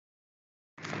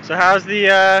So how's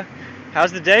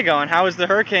the day going? How was the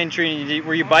hurricane treating you?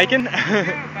 Were you biking?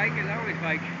 Yeah, biking. I always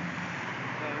bike. So,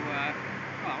 well,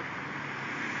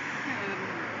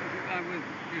 I would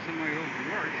do some of my own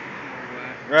work.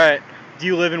 So, Right. Do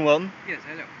you live in Wilton? yes,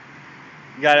 I do.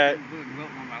 You got I've lived in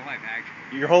Wilton all my life,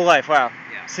 actually. your whole life, wow.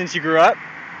 Yeah. Since you grew up?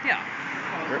 Yeah.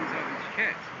 Well, since I was a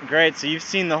kid. Great. So you've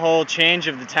seen the whole change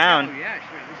of the town. Oh, yeah,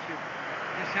 sure.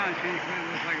 This town changed.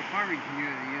 It was like a farming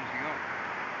community years ago.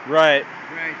 Right.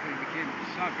 Gradually became a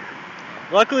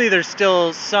suburb. Luckily, there's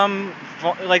still some,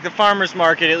 like the farmers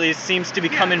market at least, seems to be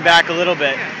coming back a little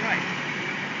bit. Yeah, right.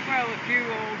 Well, a few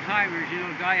old timers,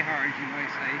 diehards, you might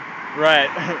say. Right.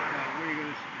 What are you going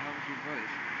to help your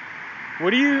place?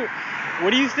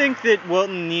 What do you think that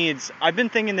Wilton needs? I've been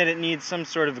thinking that it needs some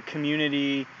sort of a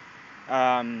community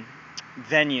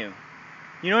venue.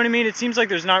 You know what I mean? It seems like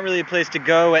there's not really a place to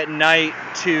go at night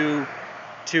to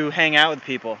hang out with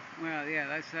people. Well, yeah,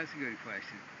 that's a good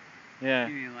question. Yeah.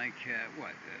 You mean like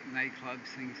what? Nightclubs,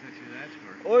 things such as that?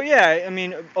 Well, yeah. I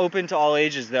mean, open to all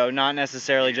ages though, not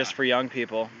necessarily just for young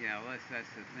people. Yeah, well, that's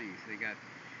the thing. So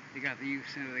they got the youth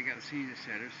center, they got the senior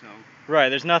center, so. Right.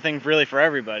 There's nothing really for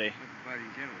everybody. But in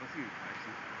general, that's a good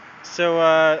question. So,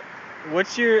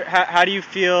 how do you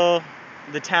feel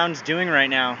the town's doing right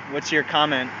now? What's your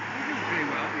comment? They're doing pretty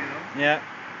well, Yeah.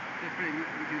 They're pretty. You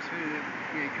consider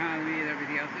the economy and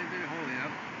everything else. They're holding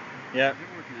up. Yeah.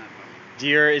 They're working out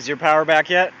well. Is your power back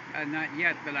yet? Not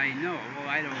yet, but I know. Well,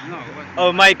 I don't know. Oh,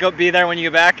 it might be there when you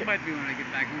get back? It might be when I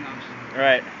get back. Who knows? All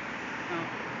right. Well,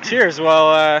 Cheers.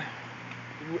 Well,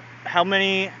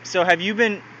 so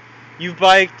you've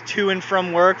biked to and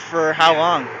from work for how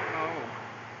long?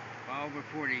 Well, over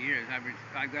 40 years.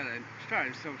 I've got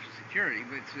started Social Security,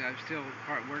 but I'm still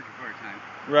working part-time.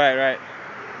 Right.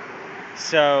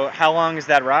 So how long is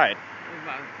that ride?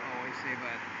 I say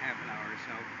about half an hour or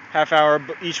so. Half hour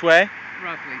each way?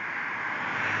 Roughly.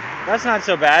 That's not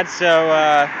so bad. So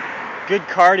good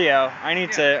cardio.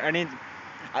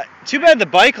 Too bad the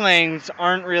bike lanes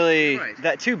aren't really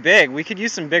that too big. We could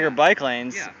use some bigger bike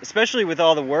lanes, especially with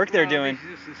all the work they're doing.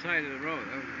 It's just the side of the road.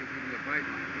 That would give a bike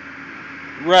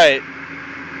lane. Right.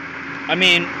 I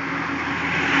mean,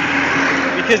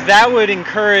 because that would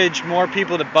encourage more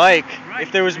people to bike. Right.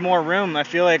 If there was more room, I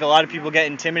feel like a lot of people get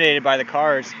intimidated by the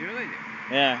cars. Sure they do.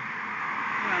 Yeah.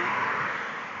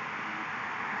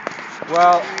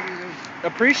 Well,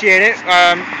 appreciate it.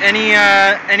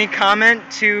 Any comment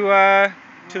to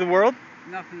the world?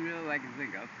 Nothing really I can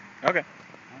think of. Okay.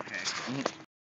 Okay.